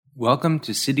Welcome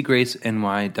to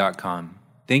citygraceny.com.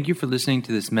 Thank you for listening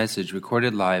to this message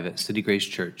recorded live at City Grace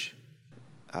Church.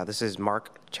 This is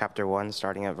Mark chapter 1,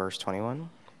 starting at verse 21.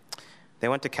 They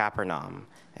went to Capernaum,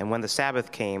 and when the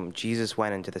Sabbath came, Jesus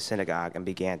went into the synagogue and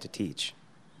began to teach.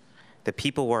 The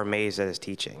people were amazed at his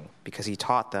teaching, because he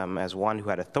taught them as one who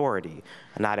had authority,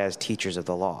 and not as teachers of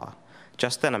the law.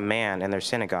 Just then a man in their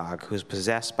synagogue, who was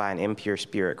possessed by an impure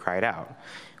spirit, cried out,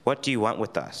 "What do you want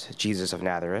with us, Jesus of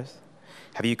Nazareth?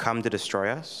 Have you come to destroy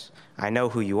us? I know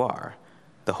who you are,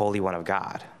 the Holy One of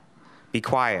God." "Be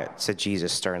quiet," said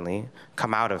Jesus sternly.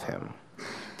 "Come out of him."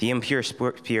 The impure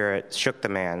spirit shook the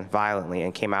man violently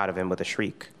and came out of him with a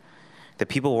shriek. The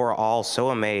people were all so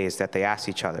amazed that they asked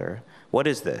each other, "What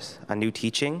is this? A new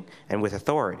teaching, and with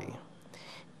authority?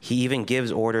 He even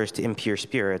gives orders to impure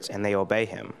spirits, and they obey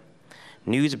him."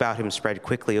 News about him spread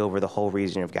quickly over the whole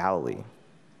region of Galilee.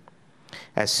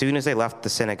 As soon as they left the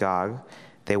synagogue,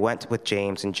 they went with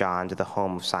James and John to the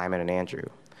home of Simon and Andrew.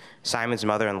 Simon's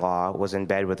mother-in-law was in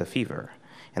bed with a fever,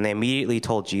 and they immediately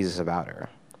told Jesus about her.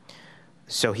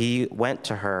 So he went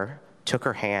to her, took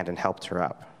her hand, and helped her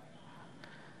up.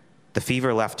 The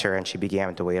fever left her, and she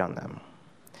began to wait on them.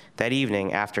 That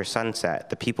evening, after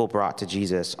sunset, the people brought to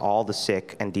Jesus all the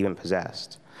sick and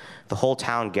demon-possessed. The whole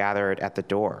town gathered at the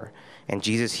door, and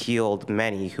Jesus healed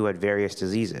many who had various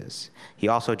diseases. He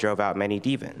also drove out many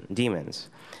demons,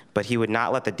 but he would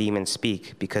not let the demons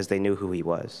speak because they knew who he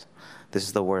was. This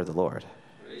is the word of the Lord.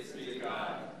 Praise be to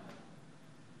God.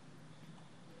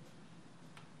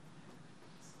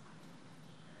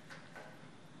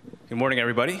 Good morning,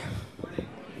 everybody.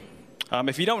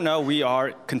 If you don't know, we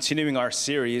are continuing our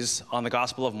series on the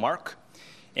Gospel of Mark,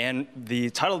 and the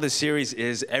title of this series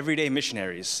is Everyday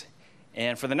Missionaries.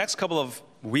 And for the next couple of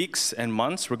weeks and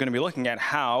months, we're going to be looking at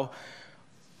how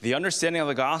the understanding of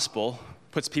the gospel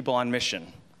puts people on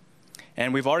mission.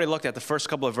 And we've already looked at the first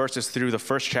couple of verses through the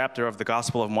first chapter of the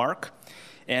Gospel of Mark.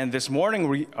 And this morning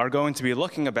we are going to be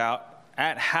looking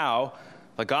at how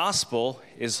the gospel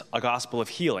is a gospel of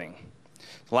healing.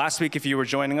 Last week, if you were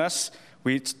joining us,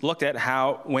 we looked at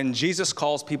how when Jesus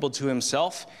calls people to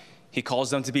himself, he calls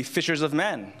them to be fishers of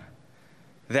men.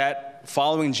 That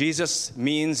following Jesus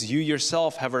means you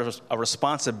yourself have a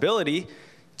responsibility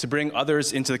to bring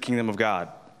others into the kingdom of God.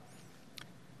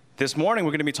 This morning,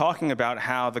 we're going to be talking about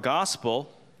how the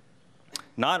gospel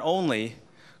not only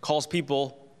calls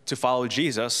people to follow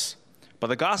Jesus, but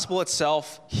the gospel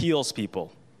itself heals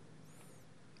people.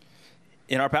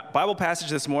 In our Bible passage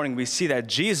this morning, we see that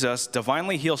Jesus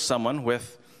divinely heals someone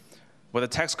with what the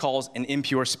text calls an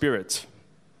impure spirit.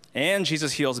 And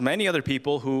Jesus heals many other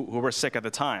people who were sick at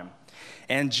the time.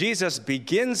 And Jesus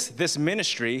begins this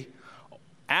ministry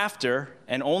after,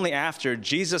 and only after,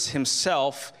 Jesus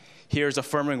himself hears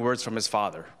affirming words from his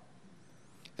Father.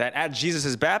 That at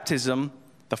Jesus' baptism,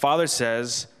 the Father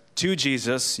says to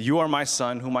Jesus, "You are my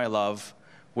Son, whom I love.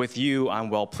 With you I'm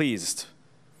well pleased."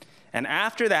 And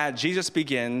after that, Jesus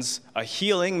begins a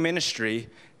healing ministry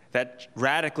that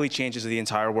radically changes the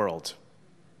entire world.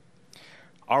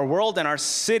 Our world and our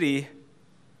city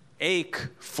ache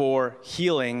for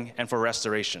healing and for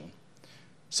restoration.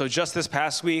 So just this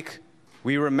past week,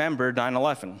 we remembered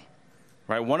 9/11,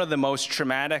 right? One of the most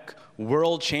traumatic,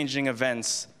 world-changing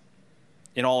events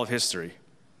in all of history.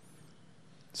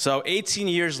 So 18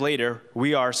 years later,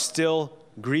 we are still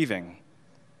grieving,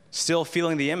 still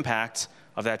feeling the impact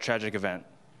of that tragic event.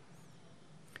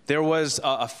 There was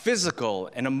a physical,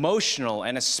 an emotional,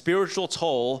 and a spiritual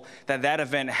toll that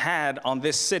event had on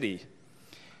this city.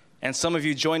 And some of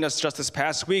you joined us just this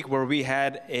past week where we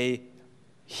had a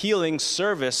healing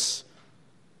service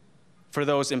for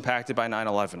those impacted by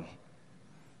 9/11.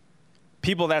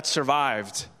 People that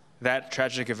survived that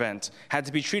tragic event had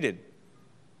to be treated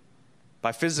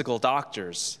by physical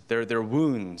doctors, their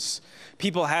wounds.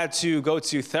 People had to go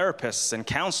to therapists and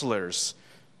counselors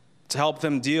to help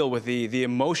them deal with the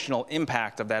emotional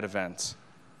impact of that event.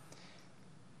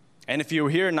 And if you were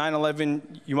here at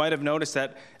 9/11, you might have noticed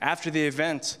that after the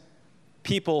event,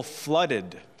 people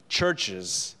flooded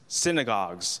churches,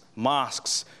 synagogues,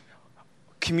 mosques,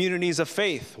 communities of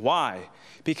faith. Why?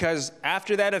 Because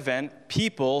after that event,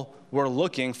 people were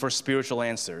looking for spiritual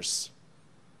answers.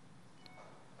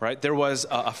 Right? There was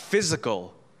a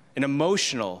physical, an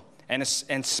emotional, and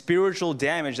spiritual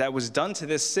damage that was done to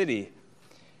this city.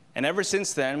 And ever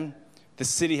since then, the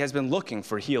city has been looking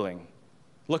for healing,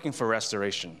 looking for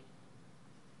restoration,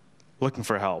 looking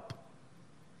for help.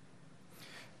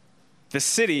 The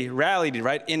city rallied,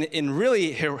 right, in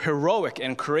really heroic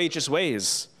and courageous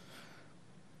ways.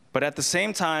 But at the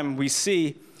same time, we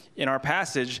see in our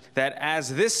passage that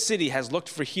as this city has looked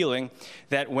for healing,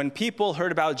 that when people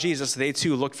heard about Jesus, they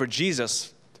too looked for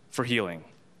Jesus for healing.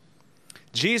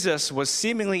 Jesus was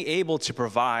seemingly able to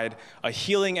provide a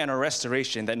healing and a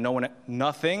restoration that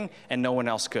nothing and no one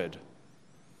else could.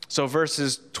 So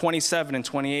verses 27 and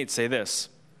 28 say this,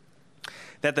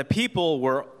 that the people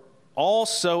were all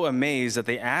so amazed that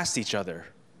they asked each other,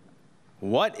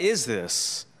 "What is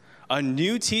this? A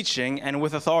new teaching and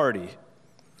with authority.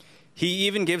 He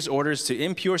even gives orders to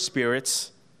impure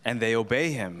spirits, and they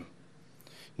obey him."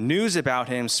 News about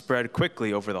him spread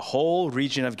quickly over the whole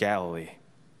region of Galilee.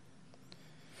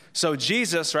 So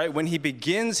Jesus, right, when he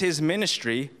begins his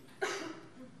ministry,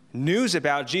 news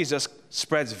about Jesus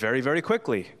spreads very, very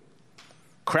quickly.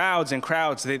 Crowds and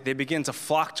crowds, they begin to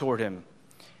flock toward him.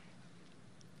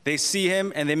 They see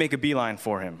him and they make a beeline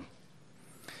for him.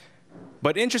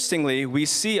 But interestingly, we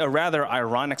see a rather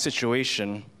ironic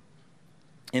situation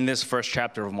in this first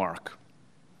chapter of Mark.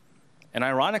 An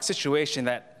ironic situation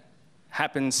that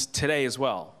happens today as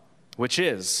well, which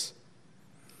is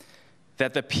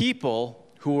that the people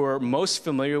who were most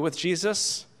familiar with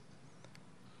Jesus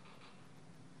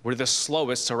were the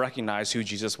slowest to recognize who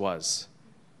Jesus was.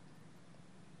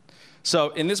 So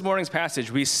in this morning's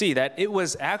passage, we see that it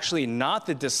was actually not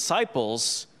the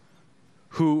disciples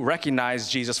who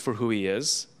recognized Jesus for who he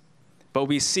is, but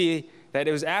we see that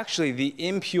it was actually the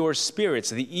impure spirits,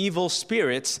 the evil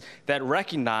spirits that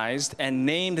recognized and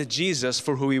named Jesus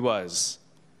for who he was.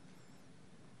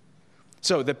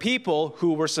 So the people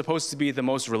who were supposed to be the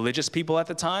most religious people at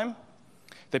the time,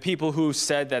 the people who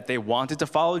said that they wanted to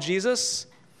follow Jesus,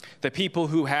 the people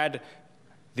who had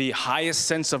the highest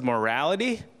sense of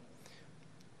morality,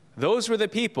 those were the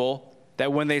people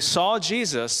that when they saw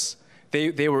Jesus,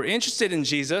 they were interested in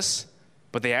Jesus,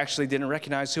 but they actually didn't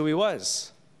recognize who he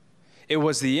was. It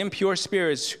was the impure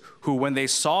spirits who, when they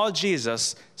saw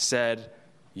Jesus, said,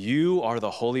 "You are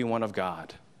the Holy One of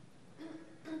God."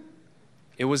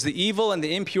 It was the evil and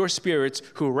the impure spirits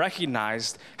who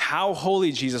recognized how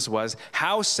holy Jesus was,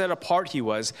 how set apart he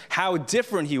was, how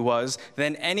different he was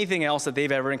than anything else that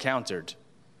they've ever encountered.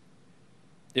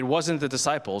 It wasn't the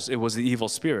disciples, it was the evil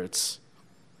spirits.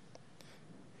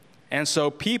 And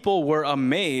so people were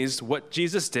amazed what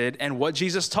Jesus did and what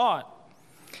Jesus taught.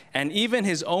 And even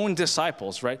his own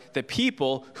disciples, right? The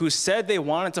people who said they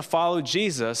wanted to follow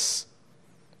Jesus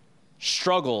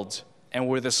struggled and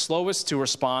were the slowest to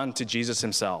respond to Jesus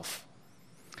himself.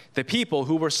 The people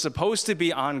who were supposed to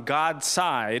be on God's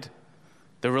side,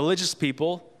 the religious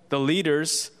people, the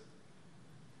leaders,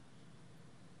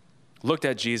 looked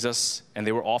at Jesus and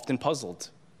they were often puzzled.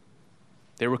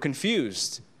 They were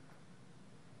confused.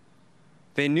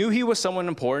 They knew he was someone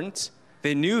important.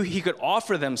 They knew he could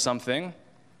offer them something.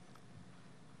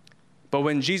 But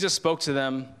when Jesus spoke to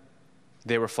them,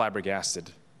 they were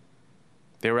flabbergasted.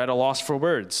 They were at a loss for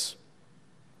words.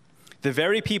 The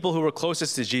very people who were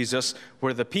closest to Jesus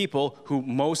were the people who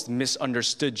most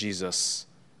misunderstood Jesus.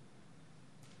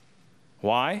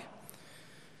 Why?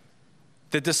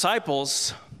 The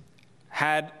disciples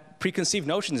had preconceived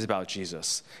notions about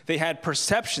Jesus. They had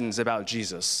perceptions about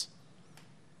Jesus.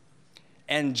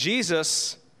 And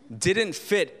Jesus didn't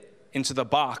fit into the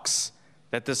box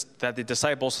that the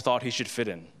disciples thought he should fit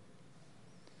in.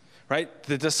 Right?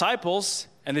 The disciples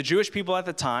and the Jewish people at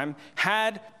the time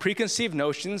had preconceived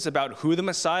notions about who the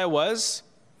Messiah was,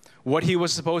 what he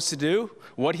was supposed to do,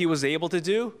 what he was able to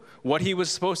do, what he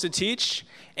was supposed to teach,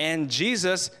 and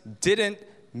Jesus didn't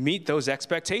meet those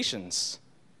expectations.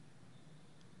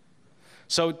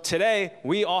 So today,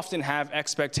 we often have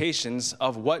expectations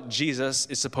of what Jesus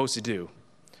is supposed to do,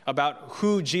 about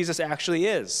who Jesus actually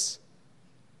is.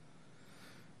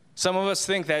 Some of us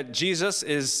think that Jesus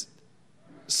is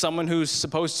someone who's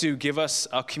supposed to give us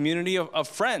a community of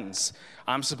friends.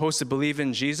 I'm supposed to believe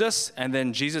in Jesus, and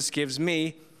then Jesus gives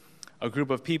me a group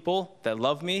of people that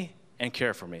love me and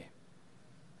care for me.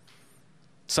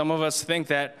 Some of us think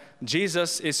that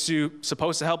Jesus is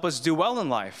supposed to help us do well in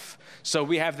life. So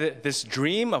we have this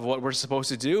dream of what we're supposed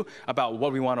to do, about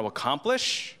what we want to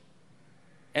accomplish,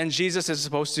 and Jesus is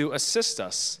supposed to assist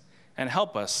us and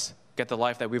help us get the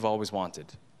life that we've always wanted.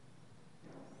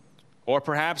 Or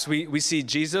perhaps we see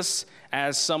Jesus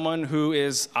as someone who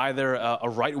is either a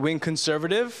right-wing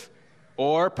conservative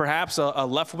or perhaps a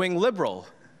left-wing liberal,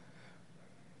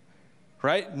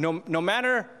 right? No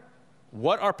matter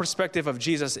what our perspective of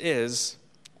Jesus is,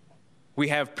 we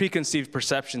have preconceived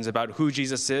perceptions about who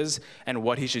Jesus is and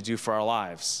what he should do for our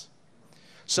lives.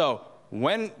 So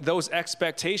when those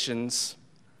expectations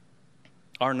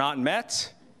are not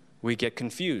met, we get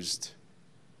confused.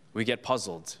 We get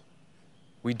puzzled.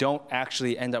 We don't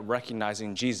actually end up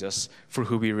recognizing Jesus for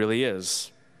who he really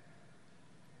is.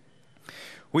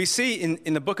 We see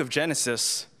in the book of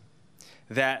Genesis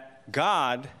that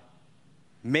God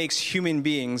makes human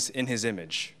beings in his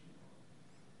image.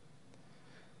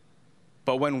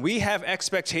 But when we have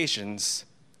expectations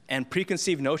and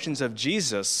preconceived notions of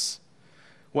Jesus,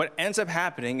 what ends up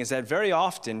happening is that very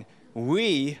often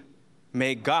we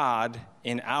make God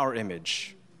in our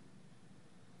image.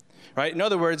 Right? In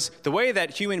other words, the way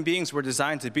that human beings were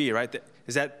designed to be, right,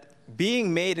 is that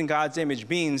being made in God's image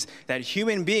means that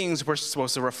human beings were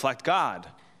supposed to reflect God.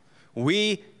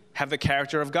 We have the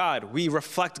character of God. We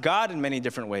reflect God in many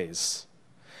different ways.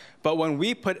 But when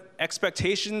we put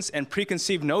expectations and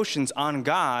preconceived notions on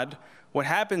God, what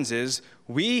happens is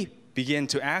we begin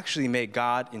to actually make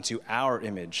God into our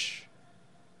image.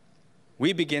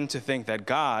 We begin to think that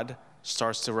God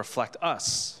starts to reflect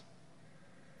us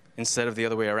instead of the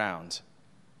other way around.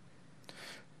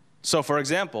 So, for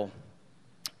example,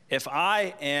 if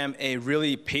I am a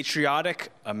really patriotic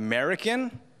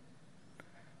American,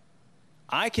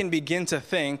 I can begin to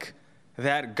think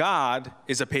that God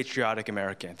is a patriotic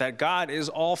American, that God is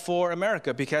all for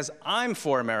America because I'm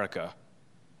for America.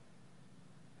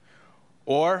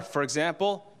 Or, for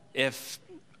example, if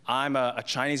I'm a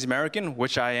Chinese American,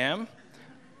 which I am,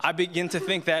 I begin to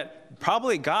think that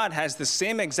probably God has the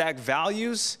same exact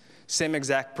values, same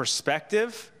exact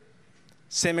perspective,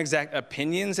 same exact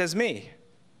opinions as me.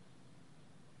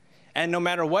 And no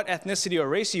matter what ethnicity or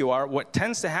race you are, what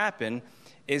tends to happen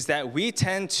is that we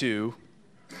tend to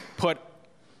put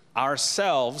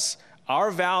ourselves,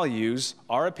 our values,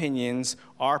 our opinions,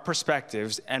 our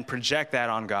perspectives, and project that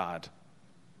on God.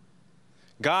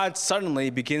 God suddenly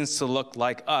begins to look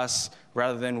like us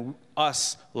rather than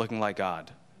us looking like God.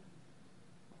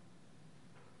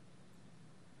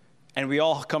 And we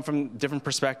all come from different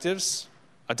perspectives,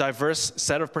 a diverse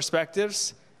set of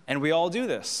perspectives, and we all do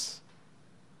this.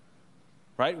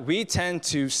 Right? We tend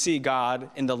to see God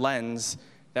in the lens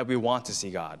that we want to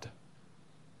see God.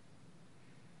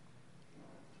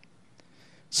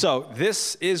 So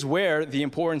this is where the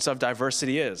importance of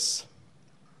diversity is.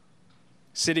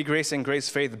 City Grace and Grace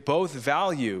Faith both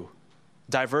value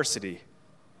diversity.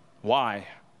 Why?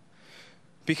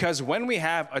 Because when we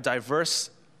have a diverse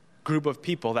group of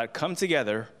people that come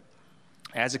together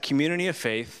as a community of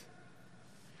faith,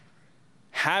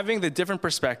 having the different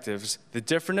perspectives, the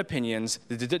different opinions,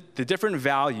 the different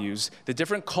values, the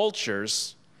different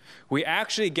cultures, we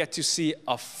actually get to see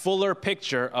a fuller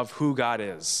picture of who God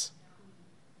is.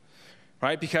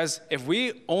 Right? Because if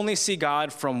we only see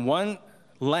God from one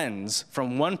lens,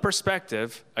 from one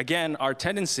perspective, again, our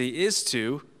tendency is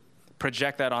to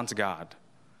project that onto God.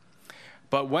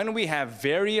 But when we have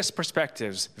various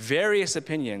perspectives, various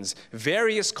opinions,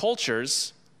 various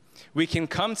cultures, we can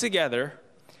come together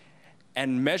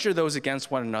and measure those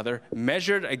against one another,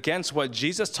 measured against what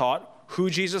Jesus taught, who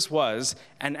Jesus was,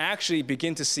 and actually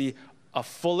begin to see a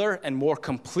fuller and more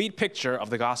complete picture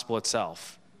of the gospel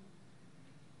itself.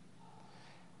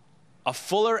 A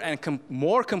fuller and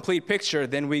more complete picture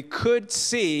than we could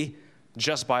see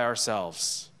just by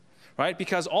ourselves, right?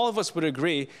 Because all of us would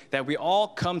agree that we all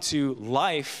come to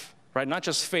life, right? Not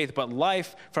just faith, but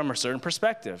life from a certain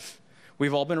perspective.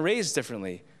 We've all been raised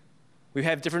differently. We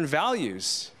have different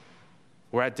values.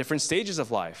 We're at different stages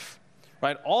of life,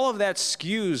 right? All of that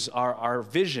skews our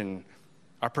vision,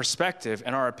 our perspective,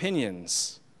 and our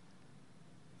opinions.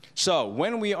 So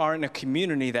when we are in a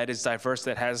community that is diverse,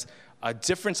 that has a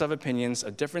difference of opinions, a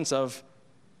difference of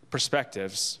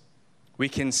perspectives, we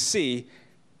can see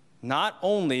not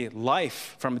only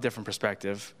life from a different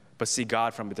perspective, but see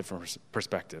God from a different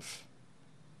perspective.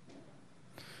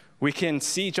 We can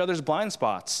see each other's blind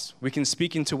spots. We can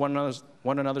speak into one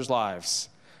another's lives,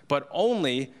 but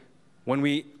only when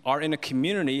we are in a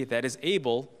community that is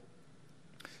able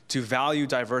to value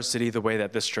diversity the way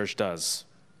that this church does.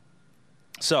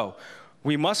 So,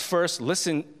 we must first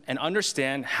listen and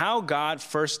understand how God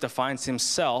first defines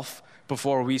himself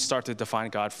before we start to define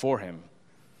God for him,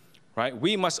 right?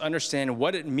 We must understand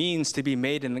what it means to be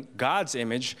made in God's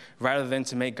image rather than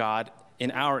to make God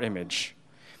in our image.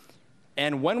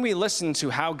 And when we listen to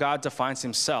how God defines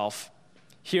himself,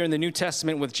 here in the New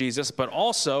Testament with Jesus, but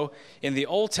also in the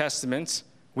Old Testament,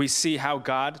 we see how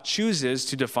God chooses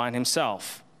to define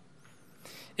himself.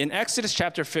 In Exodus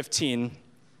chapter 15,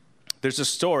 there's a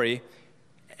story.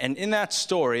 And in that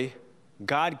story,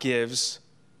 God gives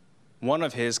one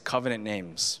of his covenant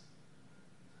names,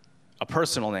 a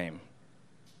personal name.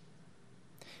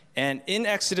 And in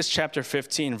Exodus chapter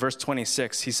 15, verse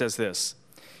 26, he says this.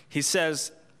 He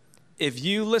says, "If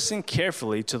you listen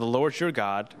carefully to the Lord your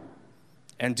God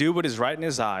and do what is right in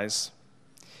his eyes,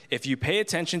 if you pay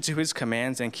attention to his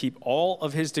commands and keep all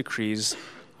of his decrees,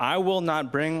 I will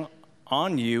not bring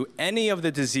on you any of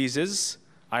the diseases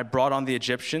I brought on the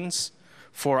Egyptians,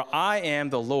 For I am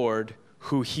the Lord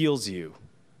who heals you.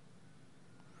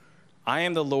 I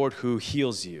am the Lord who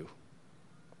heals you.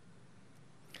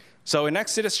 So in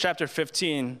Exodus chapter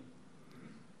 15,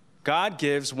 God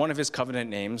gives one of his covenant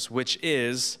names, which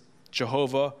is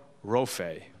Jehovah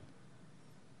Rophe.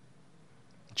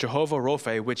 Jehovah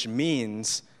Rophe, which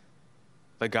means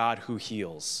the God who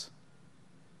heals.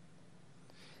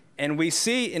 And we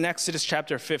see in Exodus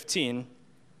chapter 15,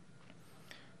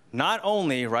 not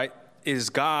only, right, is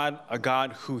God a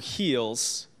God who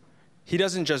heals, he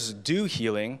doesn't just do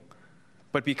healing,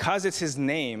 but because it's his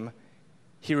name,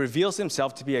 he reveals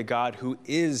himself to be a God who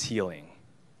is healing.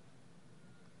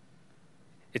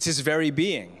 It's his very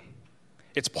being.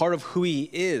 It's part of who he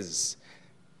is.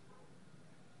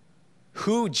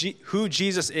 Who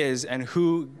Jesus is and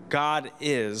who God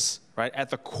is, right, at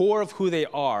the core of who they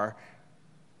are,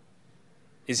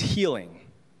 is healing.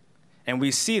 And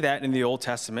we see that in the Old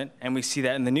Testament, and we see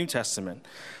that in the New Testament.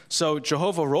 So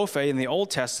Jehovah Rophe in the Old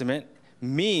Testament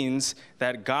means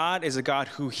that God is a God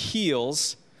who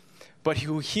heals, but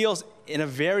who heals in a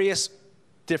various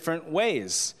different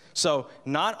ways. So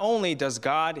not only does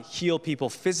God heal people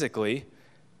physically,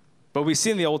 but we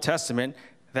see in the Old Testament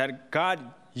that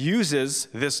God uses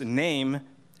this name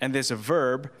and this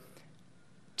verb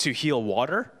to heal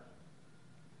water,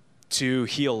 to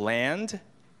heal land,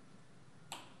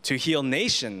 to heal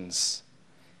nations,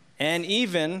 and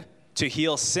even to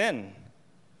heal sin.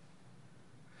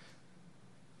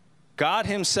 God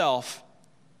himself,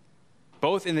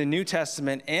 both in the New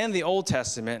Testament and the Old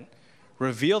Testament,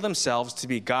 reveal themselves to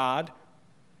be God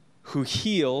who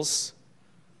heals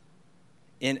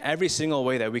in every single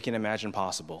way that we can imagine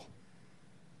possible.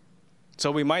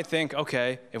 So we might think,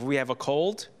 okay, if we have a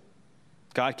cold,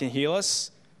 God can heal us,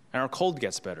 and our cold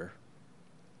gets better.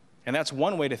 And that's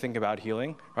one way to think about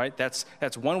healing, right? That's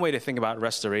one way to think about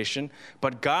restoration.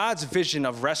 But God's vision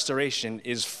of restoration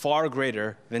is far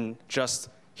greater than just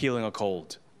healing a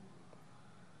cold,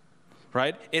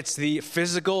 right? It's the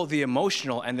physical, the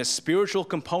emotional, and the spiritual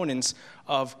components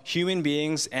of human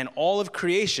beings and all of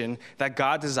creation that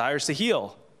God desires to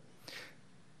heal.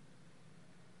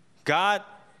 God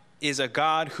is a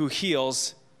God who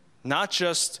heals not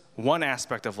just one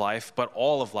aspect of life, but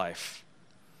all of life.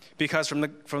 Because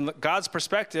from God's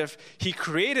perspective, he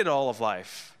created all of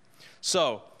life.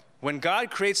 So when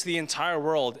God creates the entire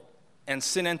world and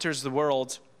sin enters the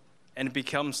world and it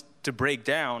becomes to break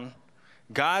down,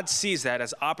 God sees that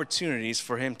as opportunities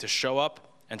for him to show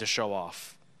up and to show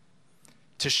off,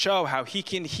 to show how he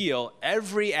can heal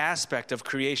every aspect of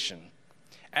creation,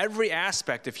 every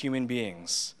aspect of human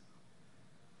beings.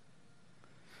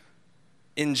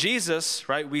 In Jesus,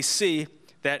 right, we see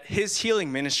that his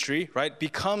healing ministry, right,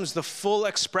 becomes the full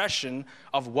expression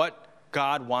of what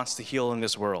God wants to heal in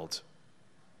this world.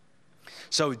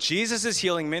 So Jesus'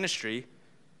 healing ministry,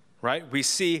 right, we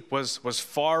see was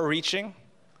far-reaching,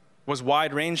 was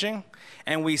wide-ranging,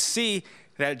 and we see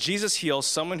that Jesus heals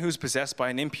someone who's possessed by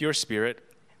an impure spirit,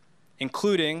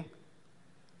 including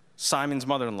Simon's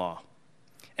mother-in-law.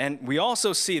 And we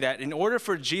also see that in order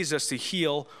for Jesus to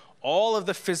heal all of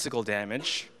the physical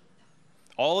damage,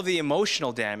 all of the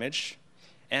emotional damage,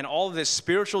 and all of the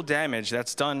spiritual damage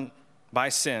that's done by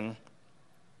sin,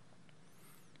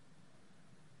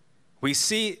 we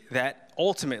see that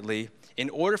ultimately, in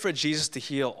order for Jesus to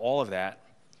heal all of that,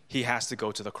 he has to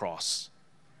go to the cross.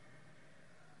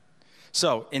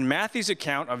 So, in Matthew's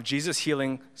account of Jesus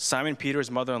healing Simon Peter's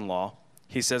mother-in-law,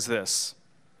 he says this.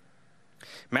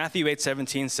 Matthew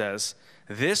 8:17 says,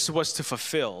 "This was to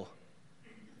fulfill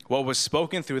what was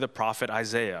spoken through the prophet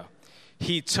Isaiah.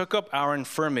 He took up our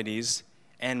infirmities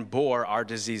and bore our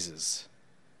diseases."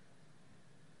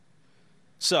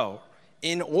 So,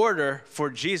 in order for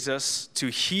Jesus to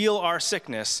heal our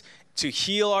sickness, to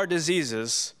heal our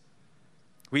diseases,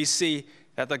 we see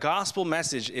that the gospel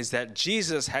message is that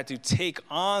Jesus had to take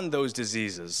on those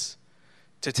diseases,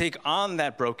 to take on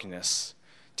that brokenness,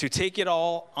 to take it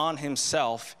all on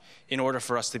himself in order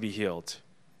for us to be healed.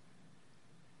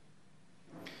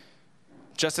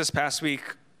 Just this past week,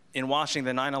 in watching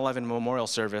the 9/11 memorial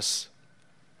service,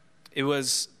 it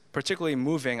was particularly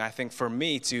moving, I think, for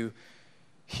me to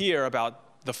hear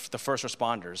about the first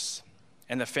responders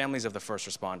and the families of the first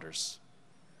responders.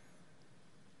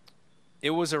 It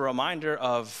was a reminder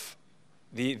of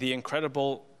the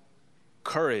incredible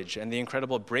courage and the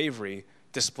incredible bravery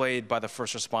displayed by the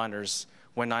first responders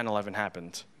when 9/11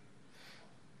 happened.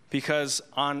 Because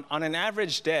on an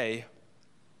average day,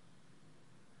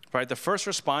 right, the first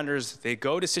responders, they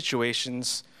go to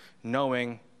situations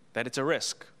knowing that it's a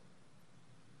risk,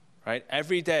 right?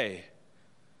 Every day,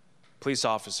 police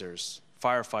officers,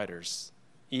 firefighters,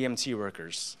 EMT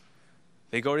workers,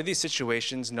 They go to these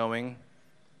situations knowing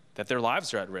that their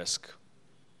lives are at risk.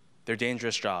 They're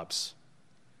dangerous jobs.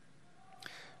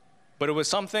 But it was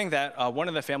something that one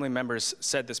of the family members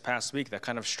said this past week that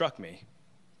kind of struck me.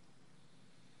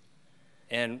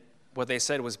 And what they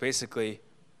said was basically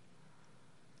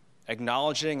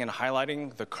acknowledging and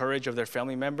highlighting the courage of their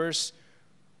family members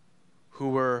who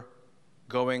were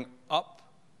going up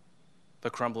the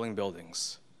crumbling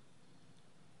buildings.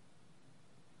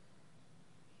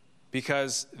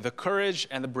 Because the courage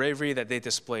and the bravery that they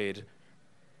displayed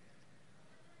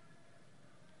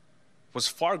was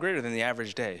far greater than the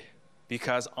average day.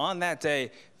 Because on that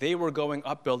day, they were going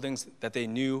up buildings that they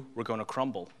knew were going to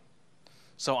crumble.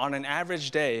 So on an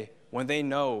average day, when they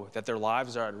know that their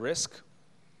lives are at risk,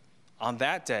 on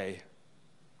that day,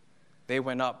 they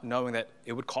went up knowing that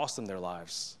it would cost them their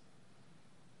lives.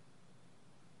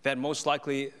 That most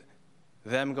likely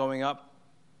them going up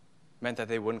meant that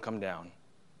they wouldn't come down.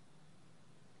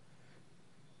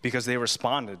 Because they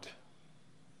responded.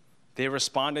 They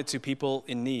responded to people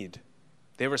in need.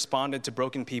 They responded to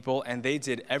broken people, and they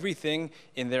did everything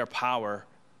in their power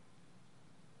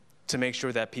to make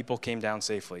sure that people came down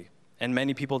safely. And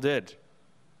many people did.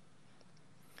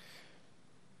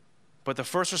 But the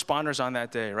first responders on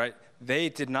that day, right, they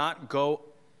did not go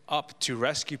up to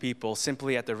rescue people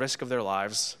simply at the risk of their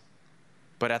lives,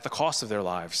 but at the cost of their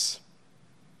lives.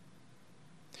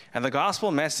 And the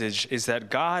gospel message is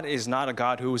that God is not a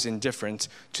God who is indifferent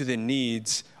to the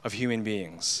needs of human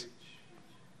beings.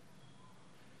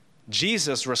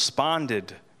 Jesus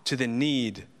responded to the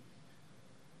need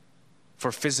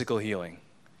for physical healing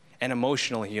and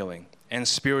emotional healing and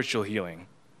spiritual healing.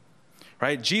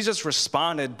 Right? Jesus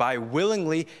responded by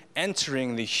willingly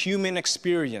entering the human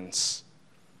experience,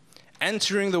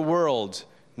 entering the world,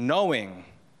 knowing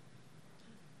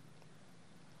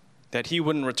that he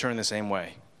wouldn't return the same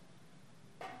way.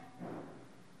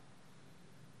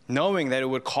 Knowing that it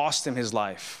would cost him his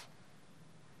life.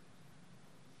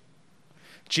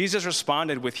 Jesus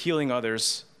responded with healing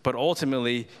others, but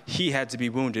ultimately he had to be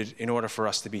wounded in order for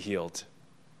us to be healed.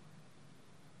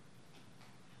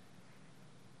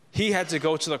 He had to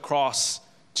go to the cross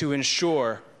to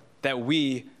ensure that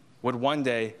we would one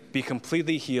day be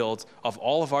completely healed of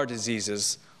all of our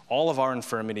diseases, all of our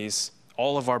infirmities,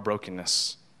 all of our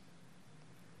brokenness.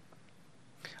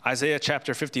 Isaiah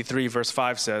chapter 53, verse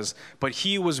 5 says, "But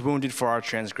he was wounded for our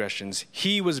transgressions.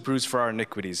 He was bruised for our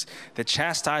iniquities. The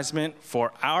chastisement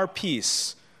for our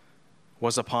peace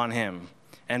was upon him,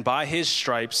 and by his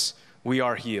stripes we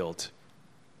are healed."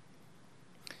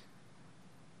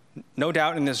 No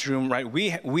doubt in this room, right,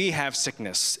 we have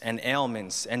sickness and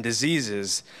ailments and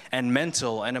diseases and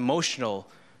mental and emotional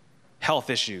health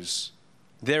issues.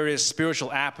 There is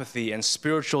spiritual apathy and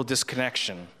spiritual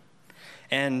disconnection.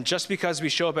 And just because we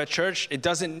show up at church, it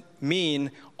doesn't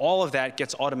mean all of that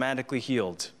gets automatically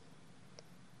healed.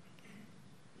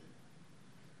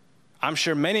 I'm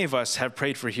sure many of us have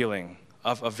prayed for healing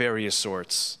of various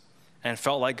sorts and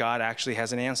felt like God actually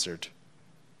hasn't answered.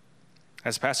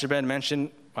 As Pastor Ben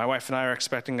mentioned, my wife and I are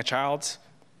expecting a child,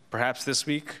 perhaps this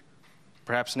week,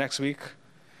 perhaps next week.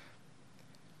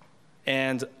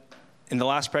 And in the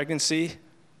last pregnancy,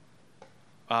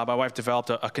 my wife developed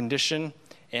a condition,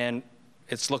 and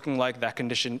it's looking like that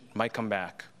condition might come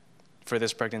back for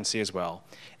this pregnancy as well.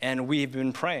 And we've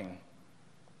been praying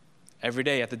every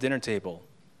day at the dinner table,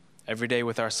 every day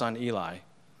with our son Eli,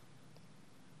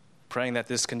 praying that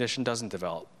this condition doesn't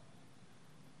develop.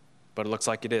 But it looks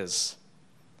like it is.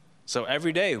 So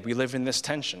every day we live in this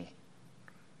tension.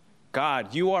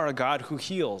 God, you are a God who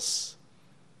heals.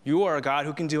 You are a God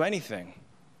who can do anything.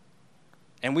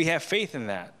 And we have faith in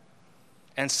that.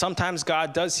 And sometimes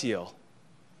God does heal.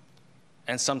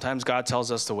 And sometimes God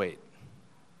tells us to wait.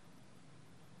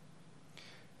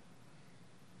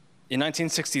 In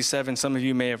 1967, some of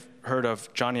you may have heard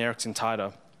of Joni Eareckson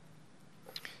Tada.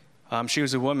 She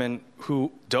was a woman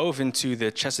who dove into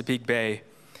the Chesapeake Bay,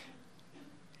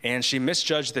 and she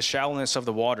misjudged the shallowness of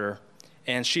the water,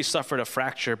 and she suffered a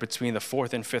fracture between the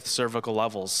 4th and 5th cervical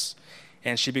levels,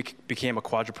 and she became a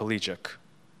quadriplegic,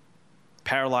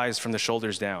 paralyzed from the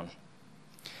shoulders down.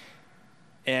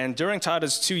 And during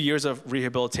Tada's 2 years of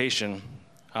rehabilitation,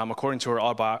 according to her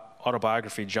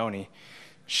autobiography, Joni,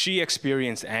 she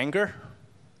experienced anger,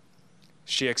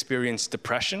 she experienced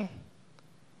depression,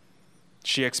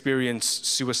 she experienced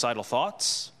suicidal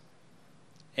thoughts,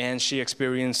 and she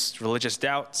experienced religious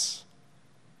doubts.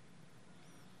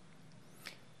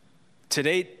 To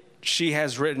date, she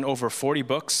has written over 40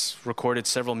 books, recorded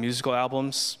several musical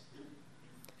albums,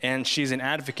 and she's an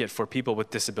advocate for people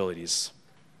with disabilities.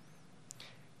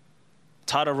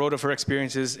 Tada wrote of her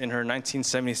experiences in her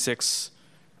 1976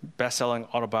 best-selling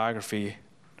autobiography,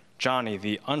 Johnny,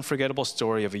 the unforgettable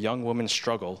story of a young woman's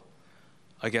struggle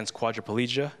against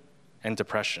quadriplegia and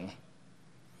depression.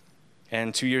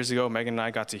 And 2 years ago, Megan and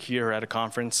I got to hear her at a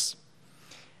conference.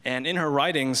 And in her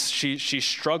writings, she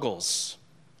struggles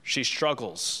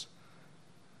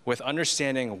with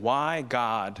understanding why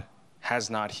God has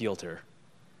not healed her.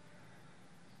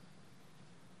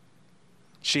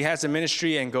 She has a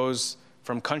ministry and goes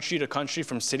from country to country,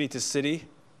 from city to city.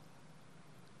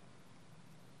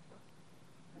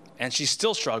 And she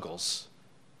still struggles.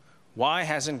 Why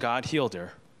hasn't God healed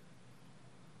her?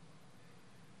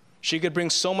 She could bring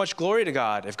so much glory to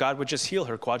God if God would just heal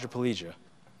her quadriplegia.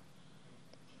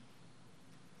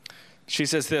 She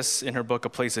says this in her book, A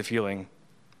Place of Healing,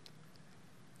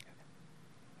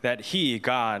 that He,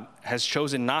 God, has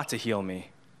chosen not to heal me,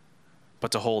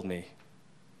 but to hold me.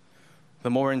 The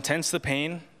more intense the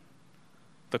pain,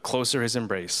 the closer His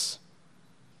embrace.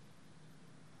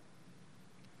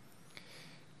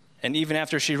 And even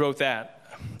after she wrote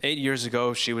that, 8 years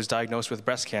ago, she was diagnosed with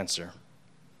breast cancer.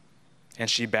 And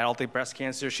she battled the breast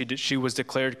cancer. She was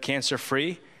declared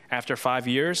cancer-free after 5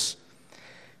 years.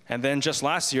 And then just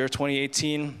last year,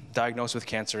 2018, diagnosed with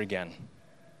cancer again.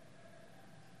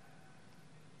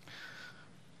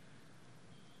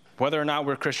 Whether or not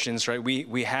we're Christians, right,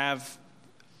 we have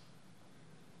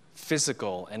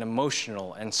physical and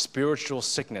emotional and spiritual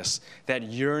sickness that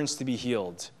yearns to be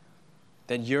healed,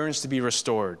 that yearns to be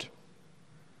restored.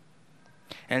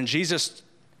 And Jesus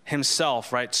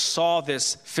Himself, right, saw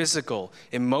this physical,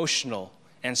 emotional,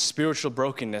 and spiritual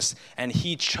brokenness, and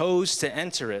He chose to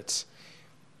enter it.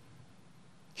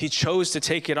 He chose to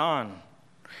take it on.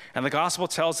 And the gospel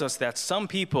tells us that some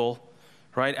people,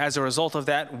 right, as a result of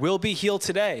that, will be healed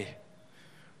today.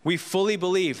 We fully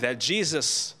believe that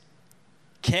Jesus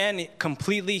can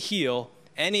completely heal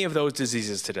any of those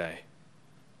diseases today.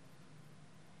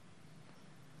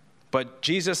 But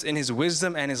Jesus, in His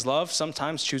wisdom and His love,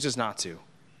 sometimes chooses not to.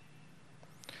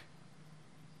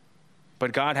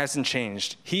 But God hasn't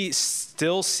changed. He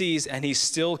still sees and He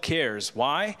still cares.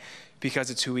 Why?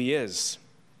 Because it's who He is.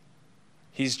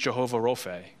 He's Jehovah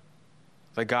Rophe,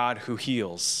 the God who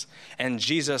heals. And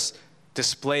Jesus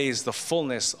displays the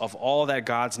fullness of all that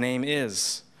God's name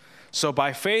is. So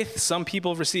by faith, some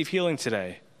people receive healing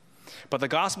today. But the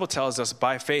gospel tells us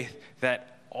by faith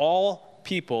that all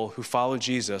people who follow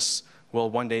Jesus will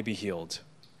one day be healed.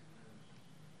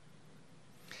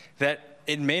 That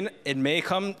it may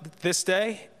come this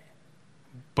day,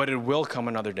 but it will come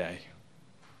another day.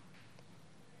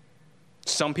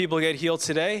 Some people get healed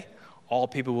today, all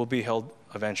people will be healed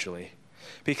eventually.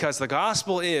 Because the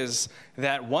gospel is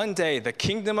that one day the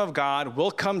kingdom of God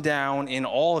will come down in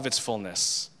all of its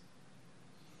fullness.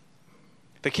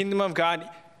 The kingdom of God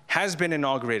has been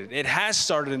inaugurated. It has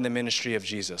started in the ministry of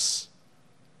Jesus.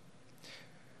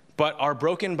 But our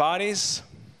broken bodies,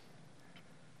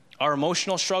 our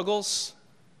emotional struggles,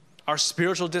 our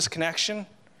spiritual disconnection,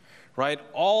 right,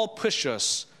 all push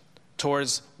us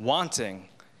towards wanting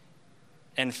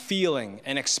and feeling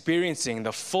and experiencing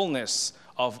the fullness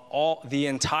of the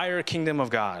entire kingdom of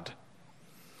God.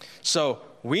 So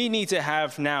we need to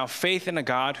have now faith in a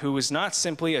God who is not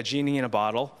simply a genie in a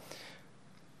bottle,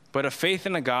 but a faith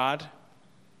in a God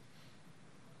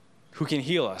who can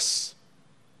heal us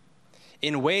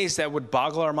in ways that would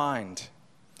boggle our mind,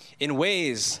 in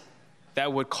ways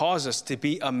that would cause us to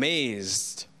be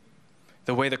amazed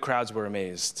the way the crowds were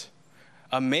amazed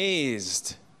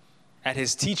at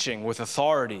His teaching with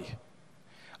authority,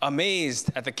 amazed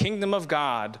at the kingdom of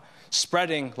God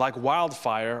spreading like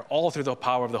wildfire all through the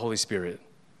power of the Holy Spirit.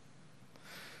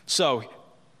 So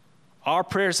our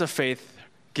prayers of faith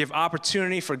give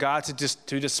opportunity for God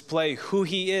to display who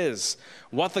He is,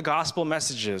 what the gospel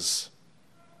message is.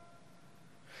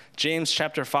 James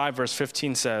chapter 5, verse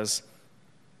 15 says,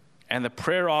 "And the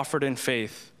prayer offered in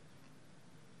faith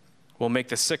will make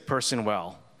the sick person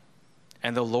well,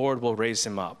 and the Lord will raise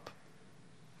him up."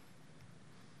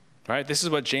 Right? This is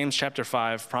what James chapter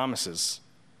 5 promises.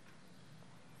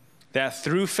 That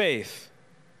through faith,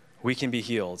 we can be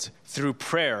healed. Through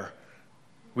prayer,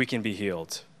 we can be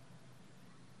healed.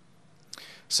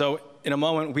 So in a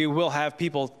moment, we will have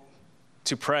people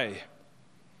to pray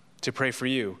for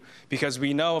you. Because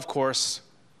we know, of course,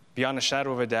 beyond a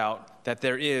shadow of a doubt, that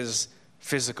there is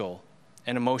physical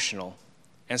and emotional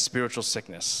and spiritual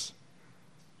sickness.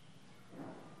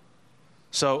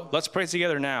 So let's pray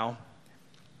together now.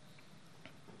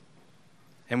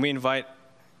 And we invite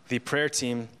the prayer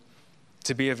team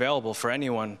to be available for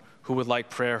anyone who would like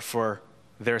prayer for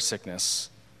their sickness.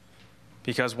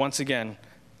 Because once again,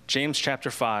 James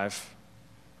chapter 5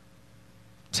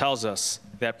 tells us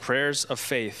that prayers of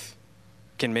faith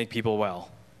can make people well.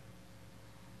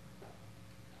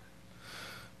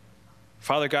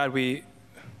 Father God, we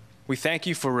thank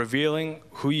you for revealing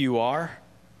who you are,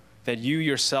 that you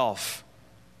yourself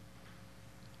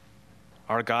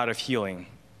are a God of healing.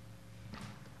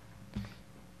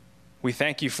 We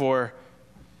thank you for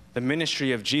the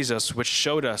ministry of Jesus, which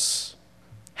showed us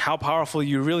how powerful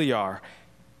you really are.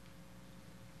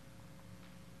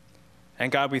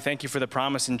 And God, we thank you for the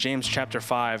promise in James chapter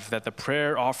 5 that the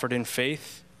prayer offered in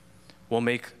faith will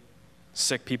make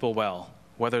sick people well,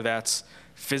 whether that's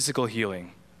physical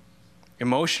healing,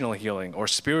 emotional healing, or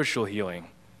spiritual healing.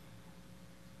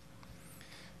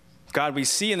 God, we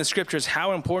see in the scriptures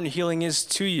how important healing is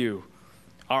to you.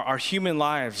 Our human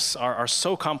lives are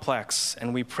so complex,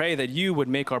 and we pray that you would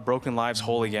make our broken lives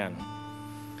whole again.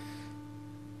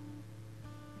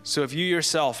 So if you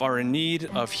yourself are in need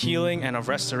of healing and of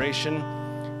restoration,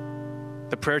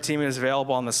 the prayer team is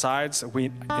available on the sides. We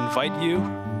invite you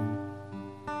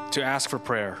to ask for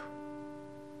prayer.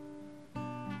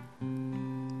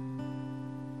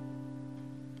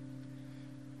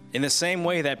 In the same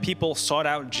way that people sought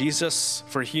out Jesus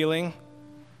for healing,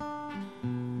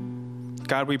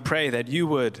 God, we pray that you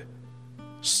would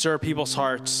stir people's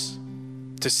hearts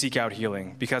to seek out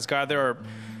healing. Because, God, there are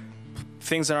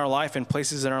things in our life and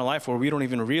places in our life where we don't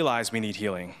even realize we need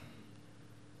healing.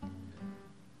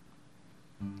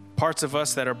 Parts of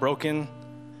us that are broken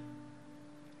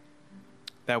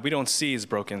that we don't see is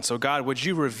broken. So, God, would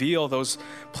you reveal those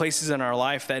places in our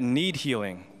life that need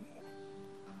healing?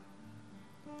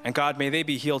 And, God, may they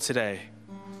be healed today.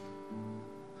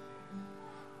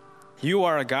 You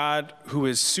are a God who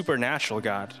is supernatural,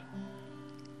 God.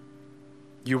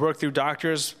 You work through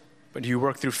doctors, but you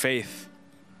work through faith.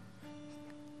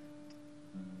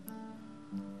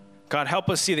 God, help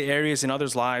us see the areas in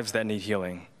others' lives that need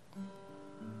healing.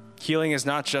 Healing is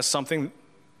not just something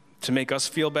to make us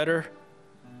feel better,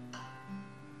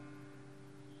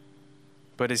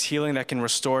 but is healing that can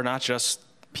restore not just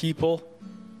people,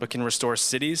 but can restore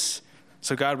cities.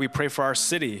 So God, we pray for our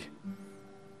city,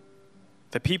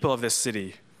 the people of this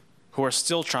city who are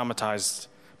still traumatized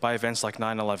by events like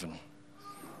 9/11.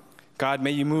 God,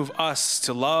 may you move us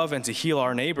to love and to heal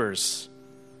our neighbors.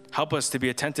 Help us to be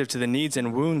attentive to the needs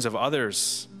and wounds of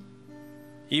others,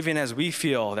 even as we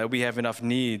feel that we have enough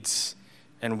needs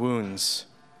and wounds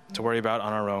to worry about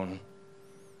on our own.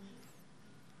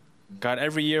 God,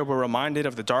 every year we're reminded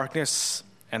of the darkness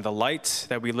and the light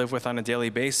that we live with on a daily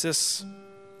basis.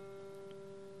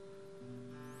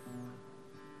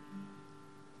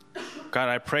 God,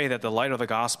 I pray that the light of the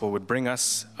gospel would bring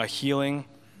us a healing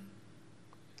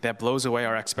that blows away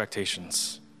our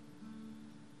expectations.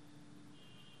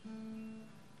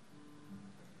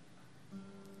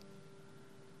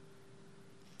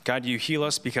 God, you heal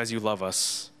us because you love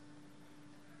us.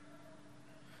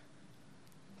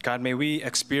 God, may we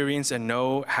experience and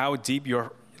know how deep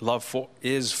your love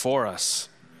is for us.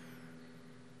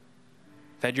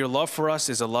 That your love for us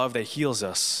is a love that heals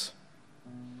us.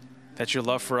 That your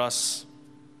love for us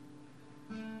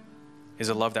is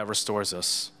a love that restores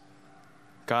us.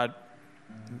 God,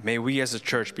 may we as a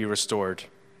church be restored.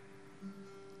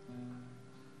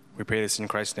 We pray this in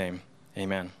Christ's name.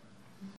 Amen.